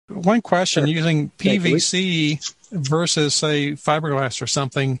One question, using PVC versus, say, fiberglass or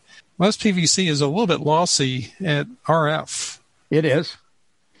something, most PVC is a little bit lossy at RF. It is.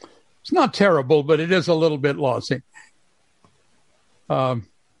 It's not terrible, but it is a little bit lossy.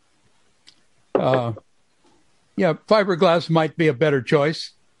 Fiberglass might be a better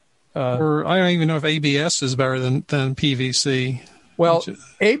choice. Or I don't even know if ABS is better than PVC. Well,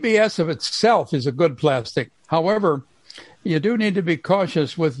 ABS of itself is a good plastic. However, you do need to be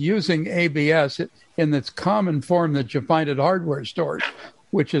cautious with using ABS in its common form that you find at hardware stores,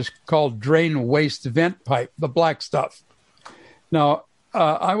 which is called drain waste vent pipe, the black stuff. Now,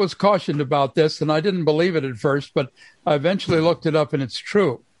 I was cautioned about this, and I didn't believe it at first, but I eventually looked it up, and it's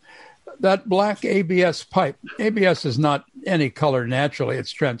true. That black ABS pipe, ABS is not any color naturally,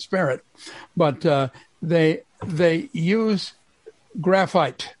 it's transparent, but they use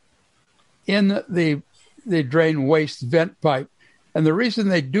graphite in the drain waste vent pipe. And the reason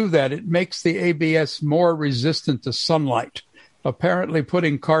they do that, it makes the ABS more resistant to sunlight, apparently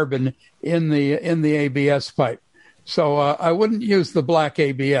putting carbon in the ABS pipe. So I wouldn't use the black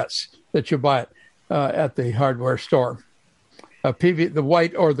ABS that you buy at the hardware store. The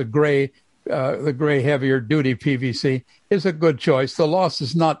white or the gray heavier duty PVC is a good choice. The loss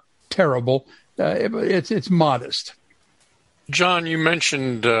is not terrible. It's modest. John, you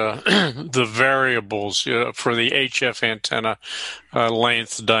mentioned the variables for the HF antenna,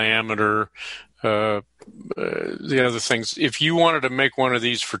 length, diameter, the other things. If you wanted to make one of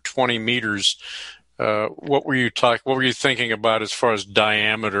these for 20 meters, what were you thinking about as far as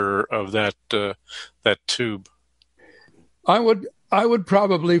diameter of that tube? I would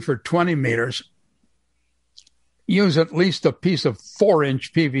probably, for 20 meters, use at least a piece of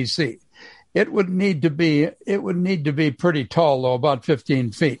 4-inch PVC. It would need to be pretty tall, though, about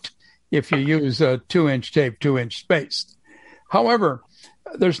 15 feet, if you use a 2-inch tape, 2-inch spaced. However,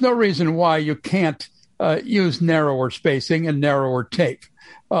 there's no reason why you can't use narrower spacing and narrower tape.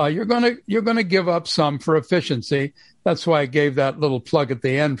 You're gonna give up some for efficiency. That's why I gave that little plug at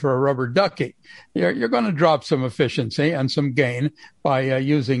the end for a rubber ducky. You're going to drop some efficiency and some gain by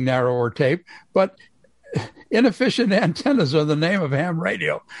using narrower tape, but inefficient antennas are the name of ham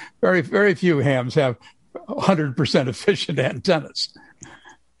radio. Very, very few hams have 100% efficient antennas.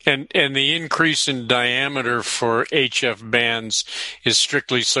 And the increase in diameter for HF bands is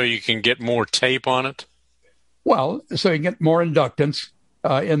strictly so you can get more tape on it? Well, so you get more inductance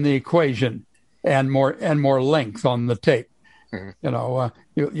in the equation and more length on the tape. Mm-hmm.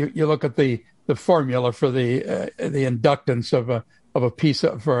 You look at the formula for the inductance of a piece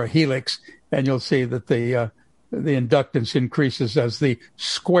for a helix, and you'll see that the inductance increases as the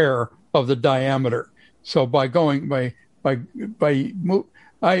square of the diameter. So by going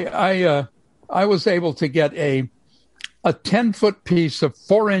I was able to get a 10-foot piece of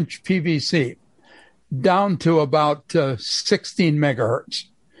 4-inch PVC down to about 16 megahertz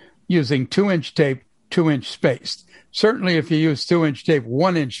using 2-inch tape, 2-inch spaced. Certainly if you use 2-inch tape,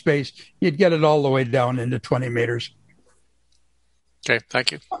 1-inch spaced, you'd get it all the way down into 20 meters. Okay,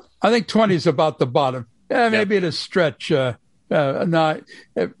 thank you. I think 20 is about the bottom. Maybe at a stretch. Trying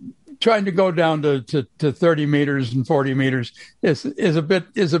to go down to 30 meters and 40 meters is a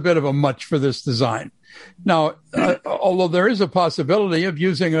bit of a much for this design. Now, although there is a possibility of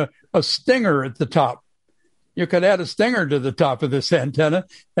using a stinger at the top, you could add a stinger to the top of this antenna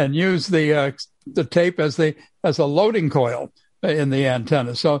and use the tape as a loading coil in the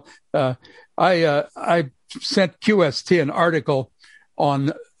antenna. So I sent QST an article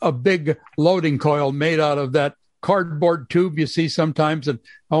on a big loading coil made out of that cardboard tube you see sometimes at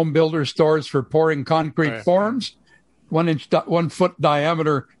home builder stores for pouring concrete forms. 1 foot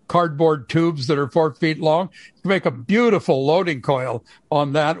diameter cardboard tubes that are 4 feet long. You make a beautiful loading coil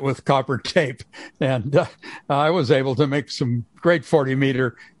on that with copper tape. And I was able to make some great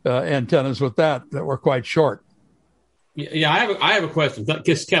 40-meter antennas with that were quite short. Yeah, I have a question.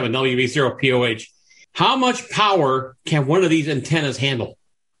 This is Kevin, WB0POH. How much power can one of these antennas handle?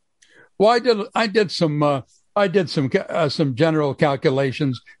 Well, I did some general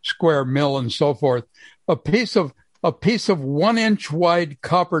calculations, square mil and so forth. A piece of 1-inch wide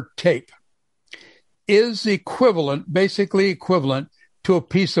copper tape is basically equivalent to a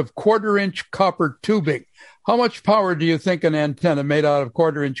piece of 1/4-inch copper tubing. How much power do you think an antenna made out of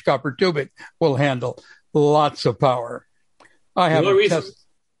 1/4-inch copper tubing will handle? Lots of power. I apologize.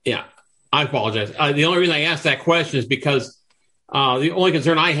 The only reason I asked that question is because the only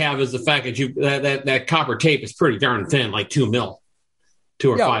concern I have is the fact that that copper tape is pretty darn thin, like 2 mil.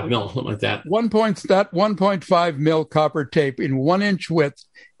 2 or 5 mil, something like that. 1.5 mil copper tape in 1-inch width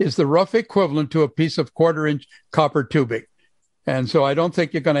is the rough equivalent to a piece of 1/4-inch copper tubing. And so I don't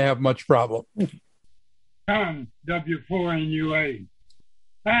think you're going to have much problem. W4NUA.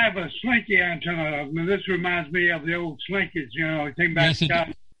 I have a Slinky antenna. This reminds me of the old Slinkies, it came back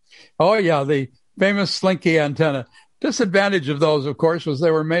to Oh, yeah, the famous Slinky antenna. Disadvantage of those, of course, was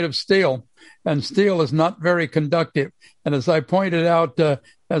they were made of steel, and steel is not very conductive. And as I pointed out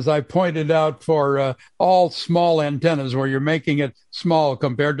for all small antennas, where you're making it small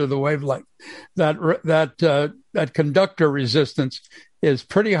compared to the wavelength, that conductor resistance is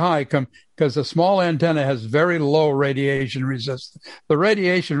pretty high because the small antenna has very low radiation resistance. The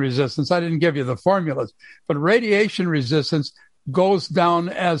radiation resistance, I didn't give you the formulas, but radiation resistance goes down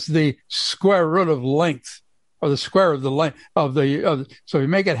as the square root of length, or the square of the length of the. So if you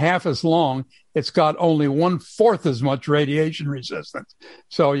make it half as long, it's got only 1/4 as much radiation resistance.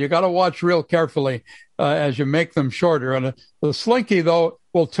 So you got to watch real carefully as you make them shorter. And the Slinky, though,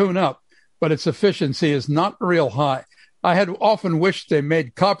 will tune up, but its efficiency is not real high. I had often wished they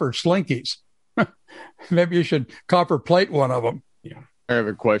made copper Slinkies. Maybe you should copper plate one of them. Yeah. I have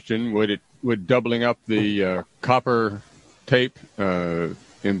a question. Would doubling up the copper tape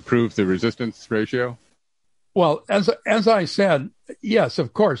improve the resistance ratio? Well, as I said, yes,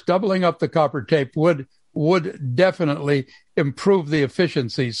 of course, doubling up the copper tape would definitely improve the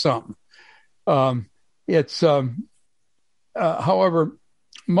efficiency some. However,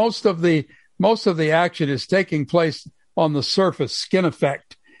 most of the action is taking place on the surface, skin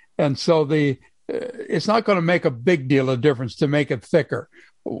effect, and so it's not going to make a big deal of difference to make it thicker.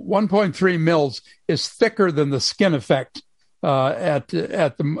 1.3 mils is thicker than the skin effect at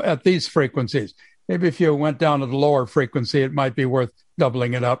these frequencies. Maybe if you went down to the lower frequency, it might be worth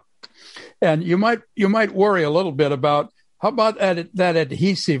doubling it up. And you might worry a little bit about, how about that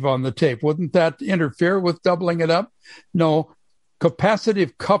adhesive on the tape? Wouldn't that interfere with doubling it up? No,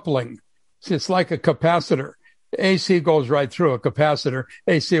 capacitive coupling. It's like a capacitor. AC goes right through a capacitor.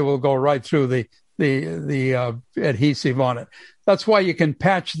 AC will go right through the adhesive on it. That's why you can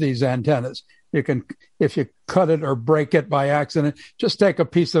patch these antennas. You can, if you cut it or break it by accident, just take a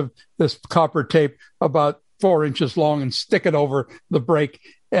piece of this copper tape about 4 inches long and stick it over the break,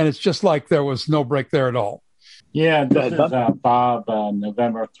 and it's just like there was no break there at all. Yeah, this is Bob,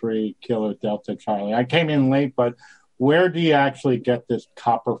 November 3, Kilo Delta Charlie. I came in late, but where do you actually get this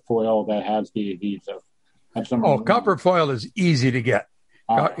copper foil that has the adhesive? Copper foil is easy to get.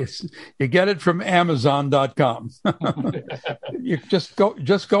 You get it from Amazon.com. You just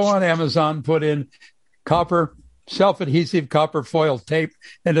go on Amazon, put in copper, self-adhesive copper foil tape,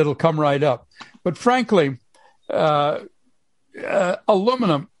 and it'll come right up. But frankly, aluminum,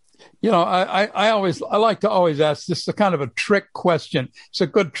 I like to always ask, this is a kind of a trick question. It's a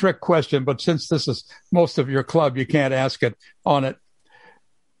good trick question, but since this is most of your club, you can't ask it on it.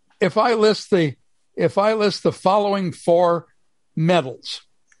 If I list the following 4 metals,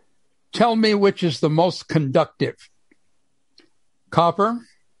 tell me which is the most conductive. Copper,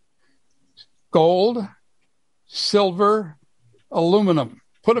 gold, silver, aluminum.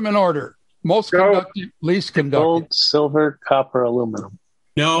 Put them in order. Most conductive, least conductive. Gold, silver, copper, aluminum.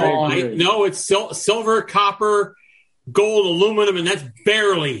 No, it's silver, copper, gold, aluminum, and that's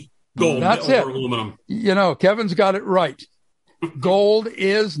barely gold or aluminum. Kevin's got it right. Gold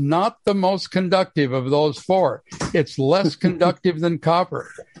is not the most conductive of those 4. It's less conductive than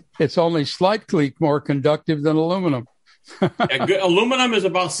copper. It's only slightly more conductive than aluminum. Aluminum is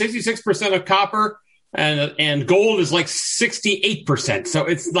about 66% of copper, and gold is like 68%. So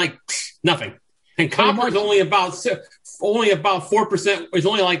it's like nothing. And copper is only about 4%. It's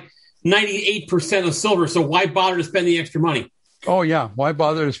only like 98% of silver. So why bother to spend the extra money? Oh yeah, why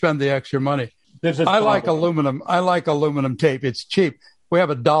bother to spend the extra money? I like aluminum. I like aluminum tape. It's cheap. We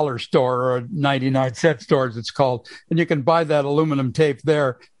have a dollar store, or a 99-cent store, as it's called, and you can buy that aluminum tape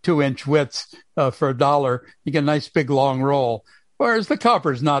there, 2-inch widths for $1. You get a nice big long roll. Whereas the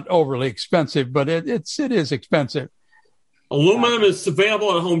copper is not overly expensive, but it is expensive. Aluminum is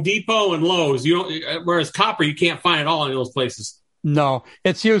available at Home Depot and Lowe's. Whereas copper, you can't find it all in those places. No,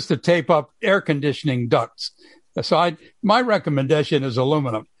 it's used to tape up air conditioning ducts. So my recommendation is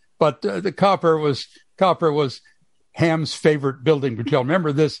aluminum. But the copper was Ham's favorite building material.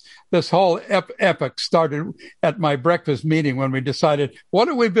 Remember, this whole epic started at my breakfast meeting when we decided, what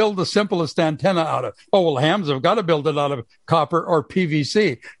do we build the simplest antenna out of? Oh, well, hams have got to build it out of copper or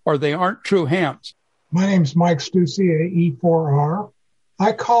PVC, or they aren't true hams. My name's Mike Stussy at E4R.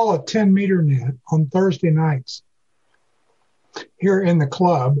 I call a 10-meter net on Thursday nights here in the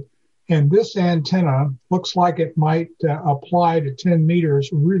club. And this antenna looks like it might apply to 10 meters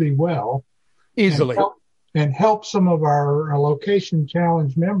really well. Easily. And help some of our location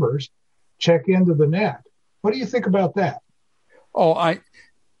challenge members check into the net. What do you think about that? Oh,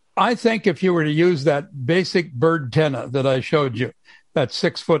 I think if you were to use that basic bird antenna that I showed you, that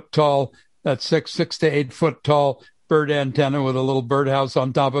 6 foot tall, that 6 to 8 foot tall bird antenna with a little birdhouse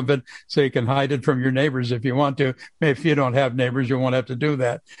on top of it so you can hide it from your neighbors if you want to. If you don't have neighbors, you won't have to do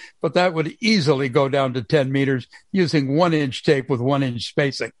that. But that would easily go down to 10 meters using 1-inch tape with 1-inch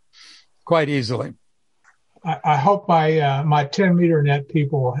spacing, quite easily. I hope my 10-meter net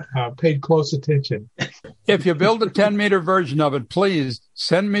people paid close attention. If you build a 10-meter version of it, please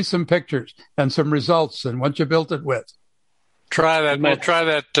send me some pictures and some results and what you built it with. Try that. We'll try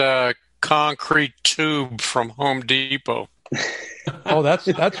that concrete tube from Home Depot. Oh,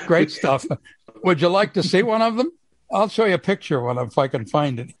 that's great stuff. Would you like to see one of them? I'll show you a picture of one if I can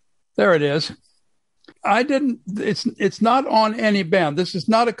find it. There it is. It's not on any band. This is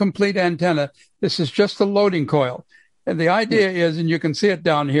not a complete antenna. This is just a loading coil. And the idea is, and you can see it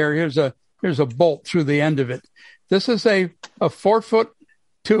down here, here's a bolt through the end of it. This is a 4-foot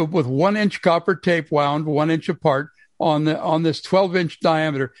tube with 1-inch copper tape wound 1 inch apart on this 12-inch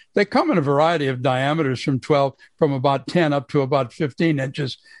diameter. They come in a variety of diameters from about 10 up to about 15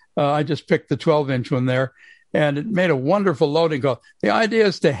 inches. I just picked the 12-inch one there, and it made a wonderful loading coil. The idea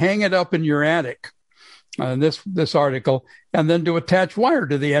is to hang it up in your attic. This article, and then to attach wire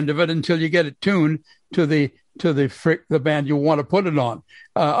to the end of it until you get it tuned to the band you want to put it on.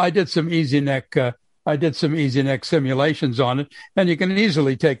 I did some easy neck simulations on it, and you can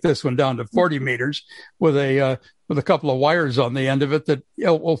easily take this one down to 40 meters with a couple of wires on the end of it that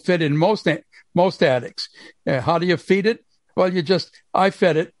will fit in most attics. How do you feed it? Well, I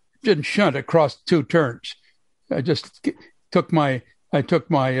fed it, didn't shunt across 2 turns. I just took my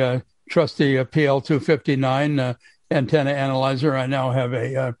trusty PL259 antenna analyzer. I now have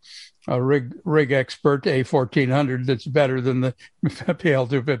a rig expert A1400 that's better than the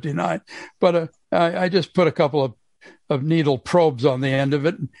PL259. But I just put a couple of needle probes on the end of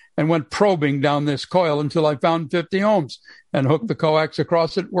it and went probing down this coil until I found 50 ohms and hooked the coax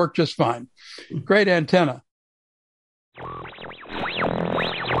across it. Worked just fine. Great antenna.